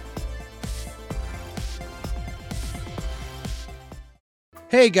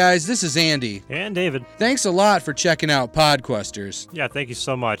 Hey guys, this is Andy. And David. Thanks a lot for checking out Podquesters. Yeah, thank you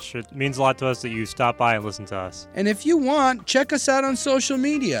so much. It means a lot to us that you stop by and listen to us. And if you want, check us out on social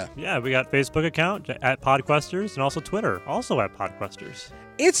media. Yeah, we got Facebook account at Podquesters and also Twitter, also at Podquesters.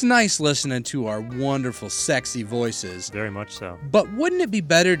 It's nice listening to our wonderful, sexy voices. Very much so. But wouldn't it be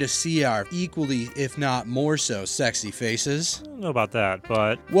better to see our equally, if not more so, sexy faces? I don't know about that,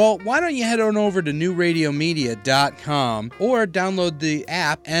 but Well, why don't you head on over to newradiomedia.com or download the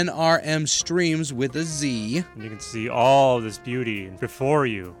app NRM Streams with a Z. you can see all this beauty before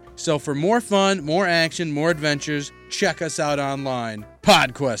you. So for more fun, more action, more adventures, check us out online.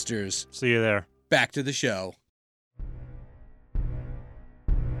 Podquesters. See you there. Back to the show.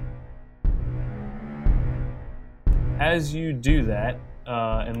 As you do that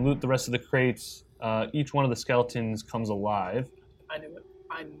and loot the rest of the crates, each one of the skeletons comes alive. I knew it.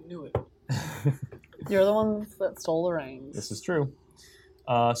 I knew it. You're the ones that stole the rings. This is true.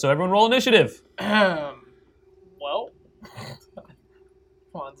 So everyone roll initiative. Well, come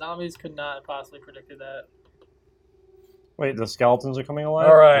on, zombies could not have possibly predicted that. Wait, the skeletons are coming alive?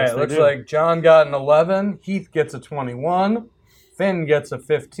 All right, Yes, they looks do. like John got an 11, Heath gets a 21, Finn gets a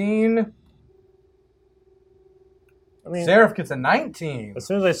 15, I mean, Seraph gets a 19. as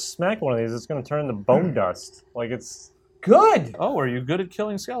soon as I smack one of these, it's going to turn into bone dust. Like, Good. Oh, are you good at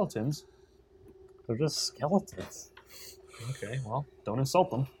killing skeletons? they're just skeletons. Okay, well, don't insult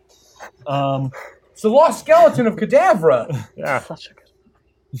them. It's the lost skeleton of Cadavra. Yeah. Such a good.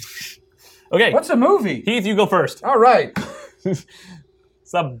 Okay, What's a movie? Heath, you go first. All right.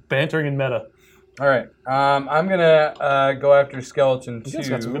 Stop bantering in meta. All right. I'm gonna go after skeleton You guys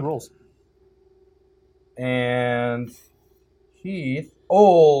got some good 2, rolls. and Heath,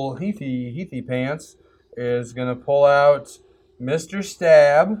 old Heathy Pants, is gonna pull out Mr.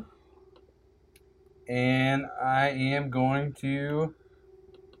 Stab, and I am going to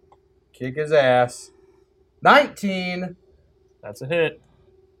kick his ass. 19. That's a hit.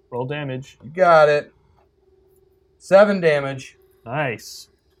 Roll damage. You got it. 7 damage. Nice.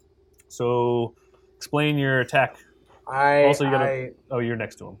 So, explain your attack. Also, you gotta. Oh, you're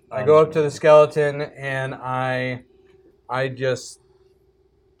next to him. I go up to the skeleton and I just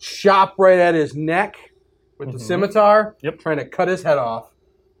chop right at his neck with the scimitar. Yep. Trying to cut his head off.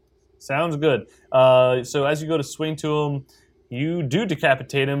 Sounds good. So as you go to swing to him, you do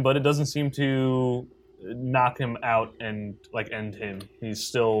decapitate him, but it doesn't seem to knock him out and like end him. He's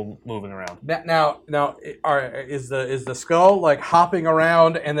still moving around. Now, is the skull like hopping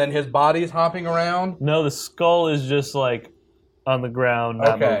around and then his body's hopping around? No, the skull is just like on the ground,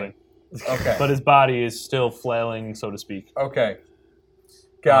 not Okay. moving. Okay. But his body is still flailing, so to speak. Okay.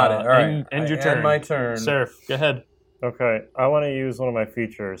 Got it. All right. End your I turn. End my turn. Seraph, go ahead. Okay, I want to use one of my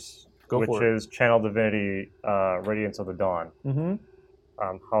features, Go which for it. is Channel Divinity, Radiance of the Dawn. Mm-hmm.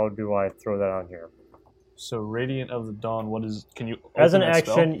 How do I throw that on here? So Radiant of the Dawn, what is? Can you As an open that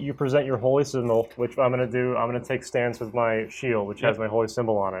spell? action, you present your holy symbol, which I'm going to do. I'm going to take stance with my shield, which has my holy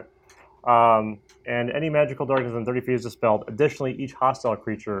symbol on it. And any magical darkness within 30 feet is dispelled. Additionally, each hostile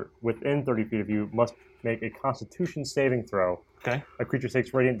creature within 30 feet of you must make a Constitution saving throw. Okay. A creature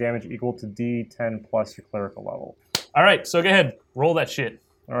takes radiant damage equal to D10 plus your clerical level. All right, so go ahead. Roll that shit.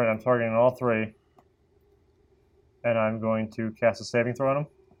 All right, I'm targeting all three. And I'm going to cast a saving throw on them.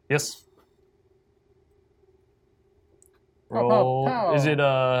 Yes. Pow, pow, Roll. pow. Is it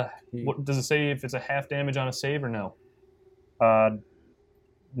what does it say if it's a half damage on a save or no?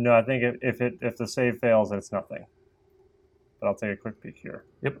 No, I think if the save fails, then it's nothing. But I'll take a quick peek here.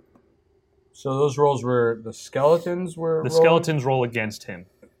 Yep. So those rolls were the skeletons were. The rolling? skeletons roll against him.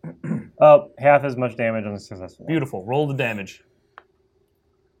 Half as much damage on a successful one. Beautiful. Roll the damage.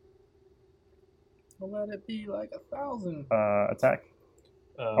 Let it be like 1,000. Attack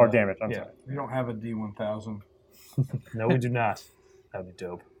or damage. I'm sorry. We don't have a D1000. No, we do not. That'd be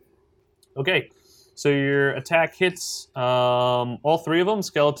dope. Okay, so your attack hits all three of them.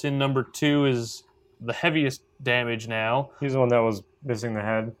 Skeleton number 2 is the heaviest damage now. He's the one that was missing the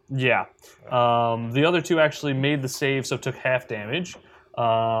head. Yeah. The other 2 actually made the save, so took half damage.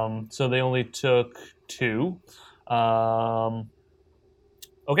 So they only took 2.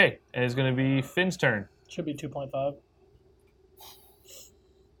 Okay, and it's going to be Finn's turn. Should be 2.5.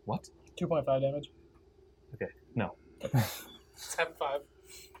 What? 2.5 damage. Okay, no. 7.5.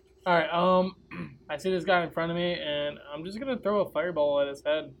 All right. I see this guy in front of me, and I'm just gonna throw a fireball at his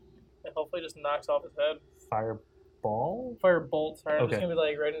head. It hopefully just knocks off his head. Fireball? Firebolt. Sorry, I'm Okay. just gonna be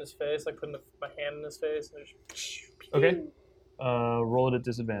like right in his face, like putting my hand in his face. And just... Okay. Roll it at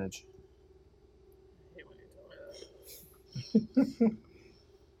disadvantage. I hate when you tell me that.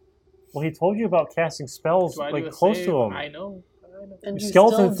 Well, he told you about casting spells Do I do like a close save? to him. I know. And you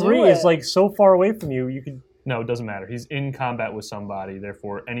Skeleton still 3 do is it. like so far away from you. You could. No, it doesn't matter. He's in combat with somebody,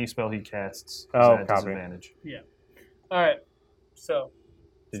 therefore any spell he casts is Oh, at copy. disadvantage. All right. So,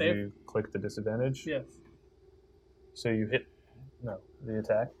 Did save? you click the disadvantage? Yes. So you hit the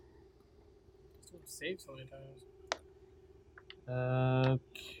attack. Save so many times.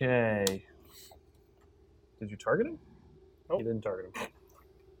 Okay. Did you target him? Nope. You didn't target him.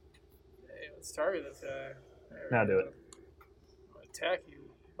 Hey, let's target this guy. There Now we do go. it. I'll attack you,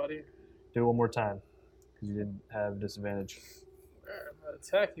 buddy. Do it one more time, because you didn't have disadvantage. There, I'll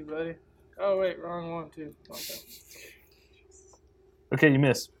attack you, buddy. Oh wait, wrong one too. Okay. Okay, you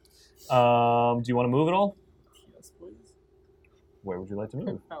miss. Do you want to move at all? Yes, please. Where would you like to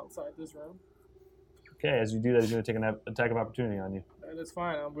move? Outside this room. Okay, as you do that, he's going to take an attack of opportunity on you. That is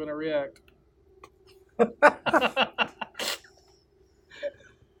fine. I'm gonna react.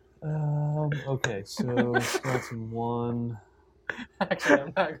 Okay, so skeleton 1. Actually,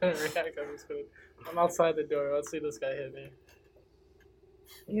 I'm not gonna react. I'm outside the door. Let's see this guy hit me.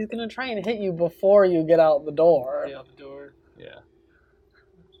 He's gonna try and hit you before you get out the door. Already out the door. Yeah.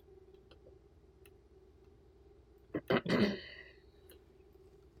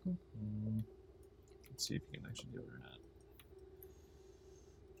 Let's see if he can actually do it or not.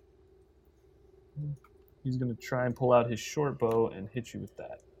 He's going to try and pull out his short bow and hit you with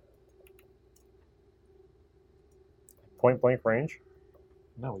that. Point blank range.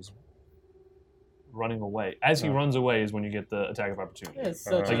 No, he's running away. As he runs away is when you get the attack of opportunity. It's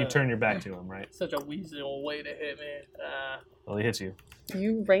such Like a you turn your back to him, right? such a weasel way to hit me. Well, he hits you.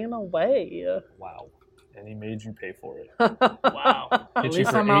 You ran away. Wow. And he made you pay for it. Wow. At Hit you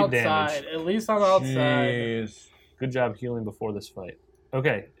least for I'm 8 outside. damage. At least I'm outside. Jeez. Good job healing before this fight.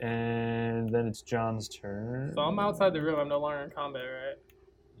 Okay, and then it's John's turn. So I'm outside the room. I'm no longer in combat, right?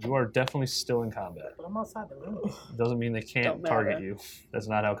 You are definitely still in combat. But I'm outside the room. Doesn't mean they can't Don't target matter. you. That's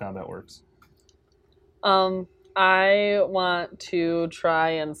not how combat works. I want to try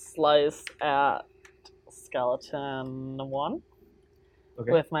and slice at skeleton 1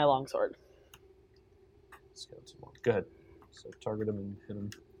 Okay. with my longsword. Skeleton 1. Go ahead. So target him and hit him.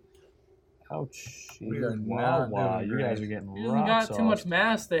 Ouch. We are Wow, not wow. doing You guys great. are getting He doesn't rocks got too much off.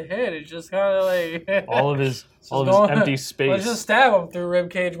 mass to hit. It's just kind of like All of his going- empty space. Let's just stab him through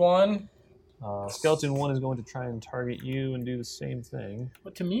ribcage 1. Skeleton 1 is going to try and target you and do the same thing.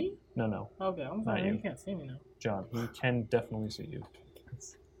 What, to me? No. Okay, I'm Not sorry. you. You can't see me now. John, he can definitely see you.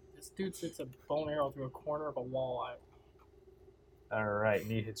 This dude sticks a bone arrow through a corner of a wall. Alright, and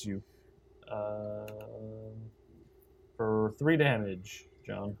he hits you. For 3 damage,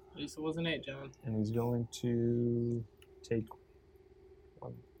 John. At least it wasn't 8, John. And he's going to take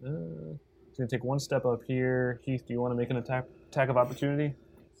one. He's going to take 1 step up here. Heath, do you want to make an attack of opportunity?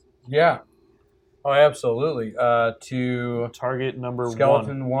 Yeah. Oh, absolutely. To Target number 1.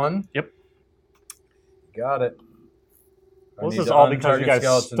 skeleton 1. Yep. Got it. I Well, this need is to all because you untarget guys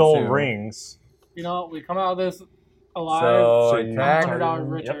skeleton stole 2. rings. You know, we come out of this alive. So you attack. target $100 him.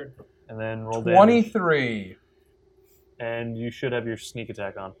 richer. Yep. And then roll damage. 23. And you should have your sneak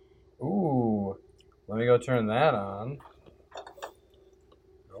attack on. Ooh. Let me go turn that on.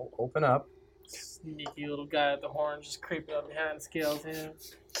 Oh, open up. Sneaky little guy at the horn just creeping up behind the scales here.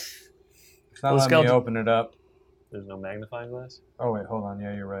 It's not Well, letting me skeleton- open it up. There's no magnifying glass? Oh, wait, hold on.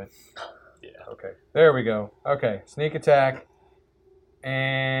 Yeah, you're right. Yeah. Okay. There we go. Okay. Sneak attack.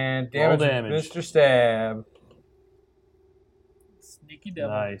 And Roll damage. damage. Mr. Stab. Sneaky devil.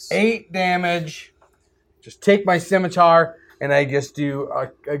 Nice. 8 damage. Just take my scimitar and I just do.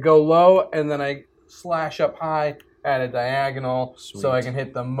 I go low and then I slash up high at a diagonal Sweet. so I can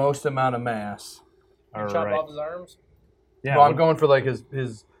hit the most amount of mass. All Chop right. off his arms. Yeah. Well, I'm going for like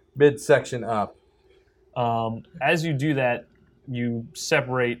his midsection up. As you do that, you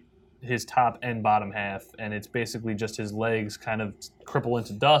separate his top and bottom half, and it's basically just his legs kind of cripple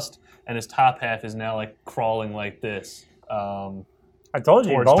into dust, and his top half is now like crawling like this. I told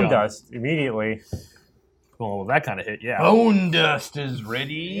you, Towards bone John. dust immediately. Well, that kind of hit, yeah. Bone dust is He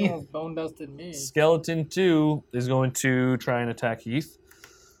ready. almost bone dusted me. Skeleton 2 is going to try and attack Heath.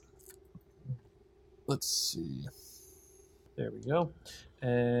 Let's see. There we go.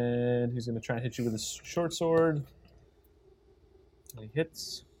 And he's going to try and hit you with his short sword. And he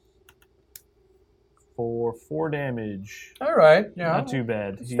hits for 4 damage. All right. Yeah. Not too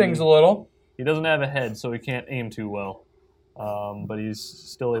bad. Stings a little. He doesn't have a head, so he can't aim too well. But he's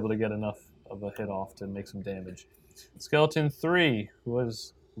still able to get enough of a hit off to make some damage. Skeleton 3, who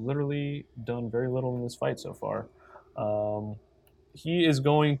has literally done very little in this fight so far. He is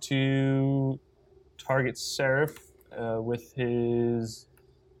going to target Seraph with his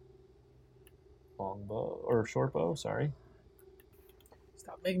longbow, or short bow, sorry.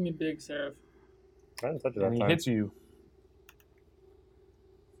 Stop making me big, Seraph. I didn't touch it And that he time. hits you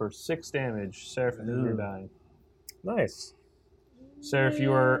for 6 damage. Seraph, I think you're dying. Nice. Seraph,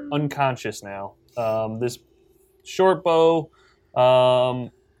 you are unconscious now. This short bow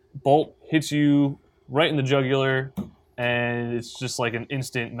bolt hits you right in the jugular, and it's just like an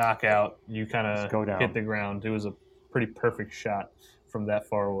instant knockout. You kind Just go of down. hit the ground. It was a pretty perfect shot from that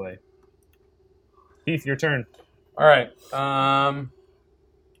far away. Heath, your turn. All right. I'm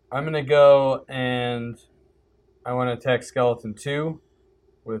gonna go and I want to attack Skeleton 2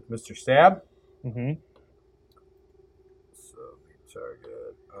 with Mr. Stab. Mm-hmm. So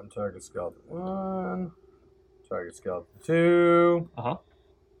target on target Skeleton 1, target Skeleton 2, Uh-huh.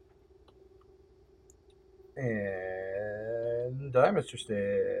 and die, Mr.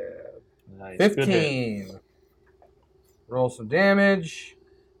 Stab. Nice. Good hit. 15. Roll some damage.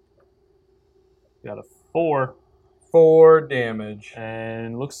 Got a 4. 4 damage.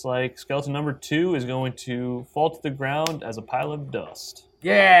 And looks like skeleton number 2 is going to fall to the ground as a pile of dust.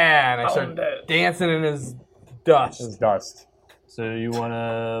 Yeah, and I Pound start it. dancing in his dust. It's dust. So you want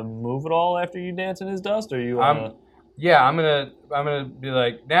to move at all after you dance in his dust, or you want to... Yeah, I'm gonna be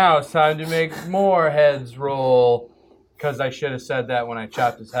like, now it's time to make more heads roll, because I should have said that when I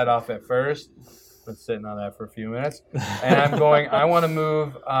chopped his head off at first. Been sitting on that for a few minutes, and I'm going. I want to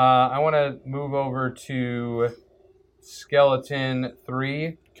move. I want to move over to Skeleton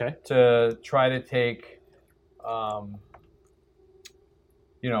 3 Okay. to try to take, some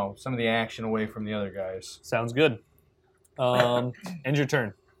of the action away from the other guys. Sounds good. End your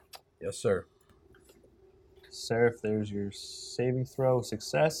turn. Yes, sir. Seraph, there's your saving throw.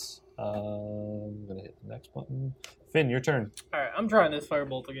 Success. I'm going to hit the next button. Finn, your turn. Alright, I'm trying this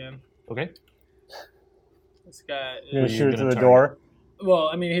firebolt again. Okay. This guy You're is... gonna shoot it gonna through the target? door. Well,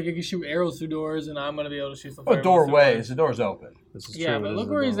 I mean, if you can shoot arrows through doors, and I'm going to be able to shoot some Oh, fireballs through doorways. doors. The door's open. This is Yeah, true. but This look is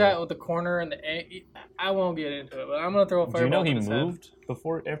where the he's doorway. at with the corner and the... I won't get into it, but I'm going to throw a Do you know firebolt he in his head. moved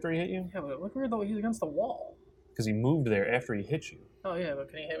after he hit you? Yeah, but look where he's against the wall. Because he moved there after he hit you. Oh, yeah, but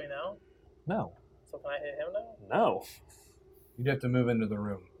can he hit me now? No. So can I hit him now? No. You'd have to move into the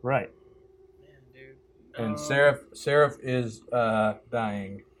room. Right. Man, dude. And Seraph is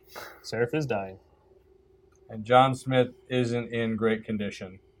dying, Seraph is dying. and John Smith isn't in great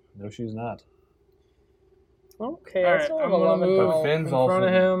condition. No, she's not. Okay, All I right, still I'm have 11 going to move health. Finn's in also- front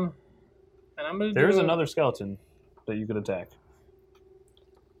of him, and I'm going to There's do... another skeleton that you could attack.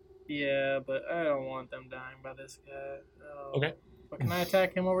 Yeah, but I don't want them dying by this guy. Oh. Okay. But can I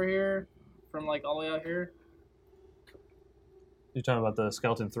attack him over here? From, like, all the way out here? You're talking about the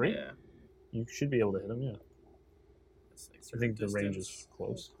skeleton 3? Yeah. You should be able to hit him, yeah. It's like I think the distance. range is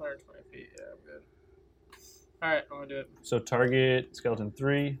close. 120 feet, yeah, I'm good. Alright, I'm going to do it. So target skeleton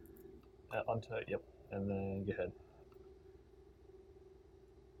 3 onto yep, and then get ahead.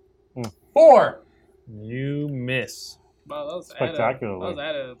 4. You miss. Wow, that was Spectacularly.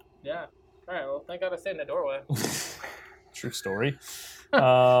 added. Yeah. Alright, well, thank God I stayed in the doorway. True story.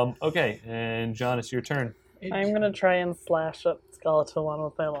 Okay, and John, it's your turn. I'm gonna try and slash at skeleton one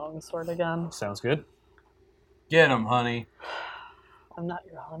with my longsword again. Sounds good. Get him, honey. I'm not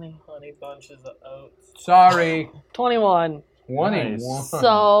your honey. Honey bunches of oats. Sorry. 21. 21.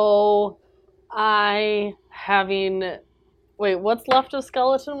 So, wait, what's left of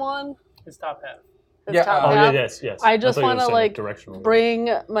skeleton one? His top half. His Yeah, top Oh, half? yes. I just thought you were want to saying, like directional. bring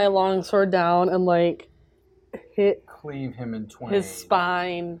my longsword down and like hit Cleave him in twain. his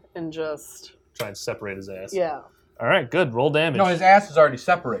spine and just Try and separate his ass. yeah. All right, good. Roll damage. No, his ass is already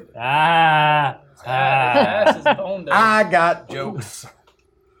separated. His ass is boned in. I got jokes.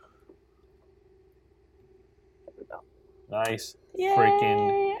 Nice. Yay!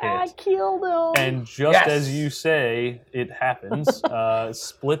 Freaking I hit. killed him. And just Yes! as you say, it happens.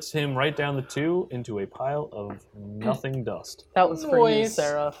 Splits him right down the two into a pile of nothing dust. that was for you, Noise.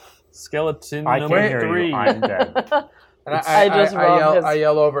 Sarah. Skeleton I can't number hear 3. you. I'm dead. And I just rubbed his- I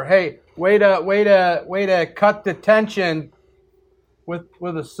yell over, hey, way to cut the tension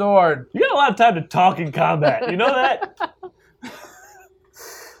with a sword. You got a lot of time to talk in combat. You know that?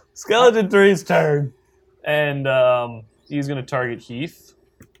 Skeleton 3's turn. And he's going to target Heath.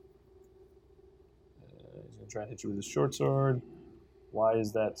 He's going to try and hit you with his short sword. Why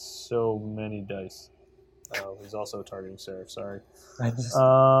is that so many dice? Oh, he's also targeting Seraph, sorry.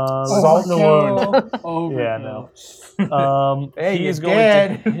 Salt in the wound. Oh, Yeah, no. Hey, he is you're going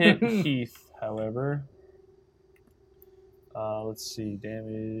dead. to hit Heath, however. Let's see,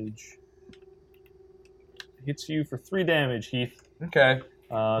 damage. Hits you for 3 damage, Heath. Okay.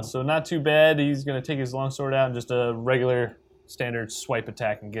 So not too bad. He's going to take his longsword out and just a regular standard swipe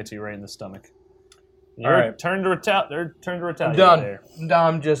attack and get you right in the stomach. Your right. turn to retaliate. I'm done. There.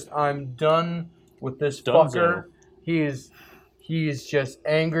 I'm done with this Dunzo. fucker. He's just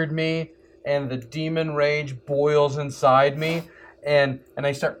angered me, and the demon rage boils inside me, and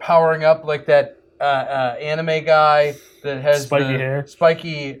I start powering up like that anime guy that has Spiky the hair.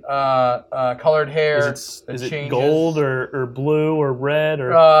 spiky colored hair. Is that it changes. gold or blue or red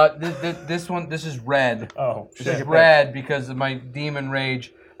or? This is red. Oh, This shit. is red because of my demon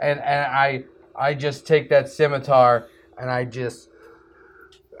rage, and I just take that scimitar and I just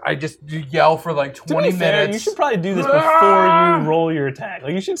yell for like To 20 be fair, minutes. you should probably do this before you roll your attack.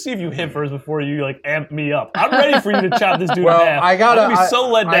 Like you should see if you hit first before you like amp me up. I'm ready for you to chop this dude well, in half. I gotta I'm gonna be so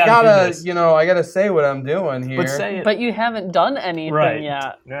let down. I if gotta, you miss. I gotta say what I'm doing here. But say it. But you haven't done anything Right.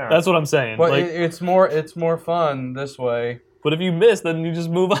 yet. Yeah. That's what I'm saying. But Like, it's more fun this way. but if you miss, then you just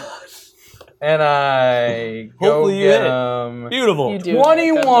move on. And I go Hopefully you get hit. him. Beautiful. You do.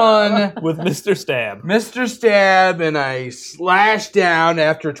 21. With Mr. Stab. Mr. Stab, and I slash down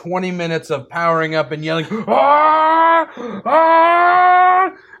after 20 minutes of powering up and yelling, "Ah!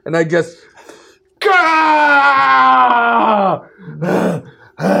 Ah!" And I just, "Gah!"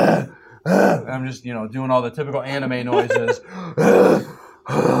 I'm just, doing all the typical anime noises.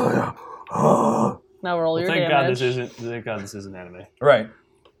 Now roll your Thank God damage. this isn't anime. Right.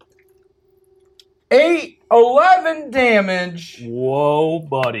 11 damage. Whoa,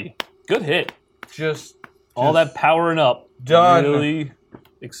 buddy. Good hit. Just All that powering up. Done. Really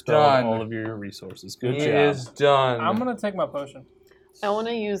expelled Done. all of your resources. Good he job. is done. I'm gonna take my potion. I want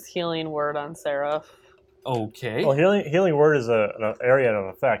to use healing word on Seraph. Okay. Well, healing word is an area of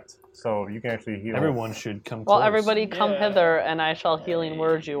effect, so you can actually heal. Everyone should come Well, close. everybody come Yeah. hither, and I shall healing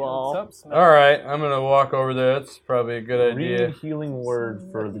word you all. What's up, Smith? All right, I'm gonna walk over there. That's probably a good idea. Read healing word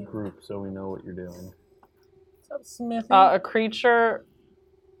for the group so we know what you're doing. What's up, Smithy?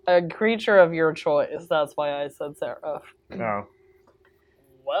 A creature of your choice. That's why I said Seraph. No.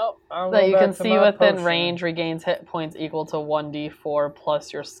 Well, I'm That going you back can to see my within potion. range regains hit points equal to 1d4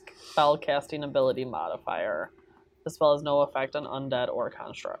 plus your spell casting ability modifier. The spell has no effect on undead or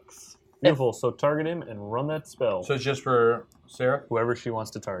constructs. Beautiful. So target him and run that spell. So it's just for Sarah? Whoever she wants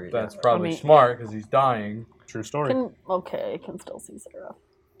to target. That's probably I mean- smart because he's dying. True story. Okay, I can still see Seraph.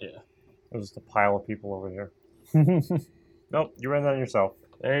 There's just a pile of people over here. Nope, you ran that yourself.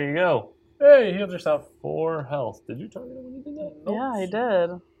 There you go. Hey, you healed yourself. 4 health. Did you target him when you did that? Yeah, I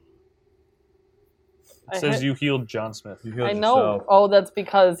did. It says you healed John Smith. You healed I know. yourself. Oh, that's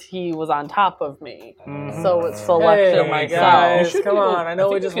because he was on top of me. Mm-hmm. So it selected Hey, myself. guys, should come be able- on. I know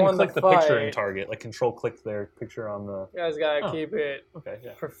we think just you can won click the the picture fight. and target. Like control click their picture on the. You guys gotta Oh. keep it Okay,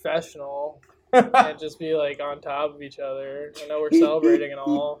 yeah. professional. Can't just be like on top of each other. I know we're celebrating and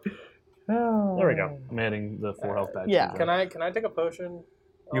all. There we go. I'm adding the 4 health back. Yeah. to Can I take a potion?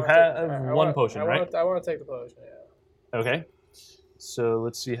 You I wanna have take- I one wanna- potion, I right? wanna- I want to take the potion. Yeah. Okay. So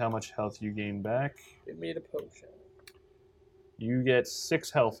let's see how much health you gain back. Give me the potion. You get 6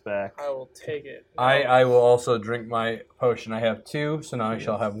 health back. I will take it. I will also drink my potion. I have 2, so now I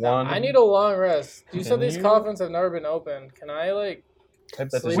shall have 1. I need a long rest. You said these you- coffins have never been opened. Can I Type that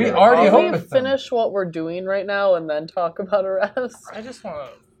to sleep We zero. in the already coffin? hope we with them. finish what we're doing right now and then talk about a rest? I just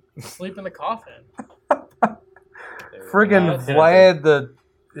want to sleep in the coffin. Friggin' That's Vlad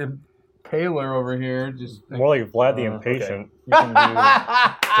the Impaler over here. Just More like Vlad the Okay. Impatient. You can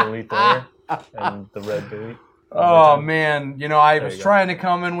do delete there and the red delete. Oh man, I There was you go. trying to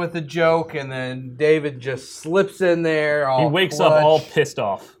come in with a joke, and then David just slips in there. He All wakes up clutch. all pissed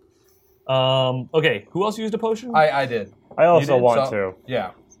off. Okay, who else used a potion? I did. I also did? want So- to.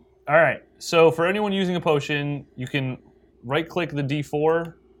 Yeah. All right. So for anyone using a potion, you can right-click the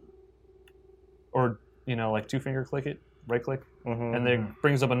D4, or like 2-finger click it, right-click, Mhm. and then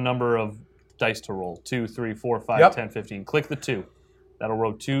brings up a number of dice to roll: 2, 3, 4, 5, Yep. 10, 15. Click the 2. That'll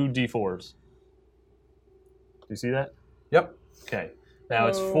roll 2 D4s. Do you see that? Yep. Okay. Now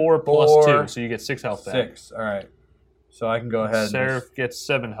it's Oh. 4 plus 4, 2, so you get 6 health back. 6. All right. So I can go ahead. and Seraph just- gets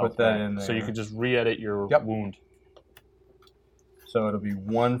 7 health put that back, in so you there. can just re-edit your Yep. wound. So it'll be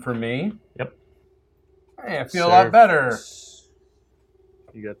 1 for me. Yep. Hey, I feel a lot Seraph- better.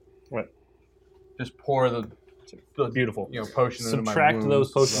 You got Just pour the beautiful. potion into my Subtract wounds.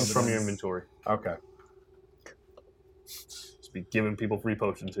 those potions Rub it from your in. inventory. Okay. Just be giving people free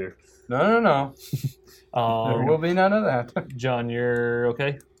potions here. No. There will be none of that. John, you're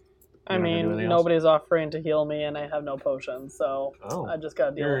okay? I You wanna do anything mean, else? nobody's offering to heal me, and I have no potions, so Oh. I just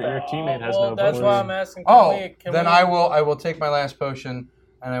gotta deal Your- with that. your teammate has well, no that's potion. why I'm asking. Then I will take my last potion,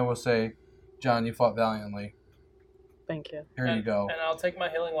 and I will say, John, you fought valiantly. Thank you. Here you go. And I'll take my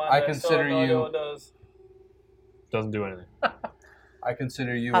healing wand. I still consider have no idea you- what it does. Doesn't do anything. I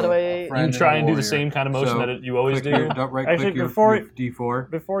consider you How do a I- friend You try a and do the warrior. same kind of motion So, that you always click do. your, right Actually, click your, before- your D4.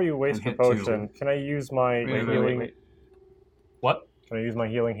 Before you waste And your hit 2. potion, can I use my Wait, healing? What? Can I use my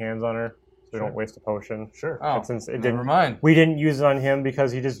healing hands on her so we don't waste a potion? Sure. Oh, And since it never didn't, mind. we didn't use it on him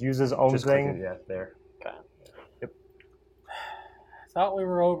because he just used his own Just click thing. it, yeah, there. I thought we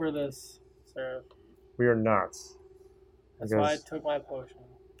were over this, Sarah. We are not. That's why I Because- took my potion.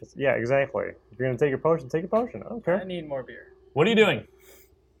 Yeah, exactly. If you're gonna take your potion, take your potion. I don't care. I need more beer. What are you doing?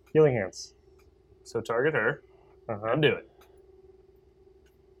 Healing hands. So target her Uh-huh. and do it.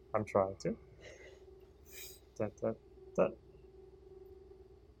 I'm trying to. That.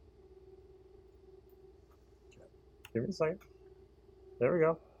 Give me a second. There we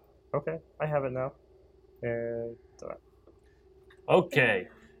go. Okay, I have it now. And Okay,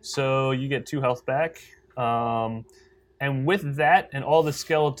 so you get 2 health back. And with that and all the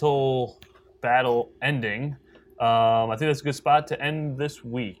skeletal battle ending, I think that's a good spot to end this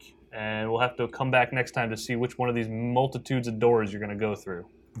week. And we'll have to come back next time to see which one of these multitudes of doors you're going to go through.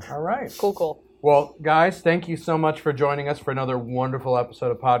 All right. Cool. Well, guys, thank you so much for joining us for another wonderful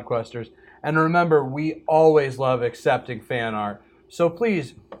episode of Podquesters. And remember, we always love accepting fan art. So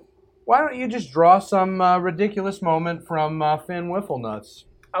please, why don't you just draw some ridiculous moment from Finn Whifflenuts?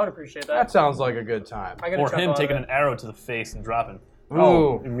 I would appreciate that. That sounds like a good time. I get a Or chuckle him out of taking it. an arrow to the face and dropping.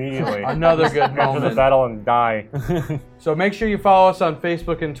 Ooh, immediately. another good After the moment. battle and die. So make sure you follow us on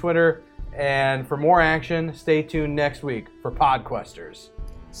Facebook and Twitter. And for more action, stay tuned next week for Podquesters.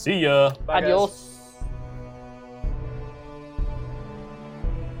 See ya. Bye, guys. Adios.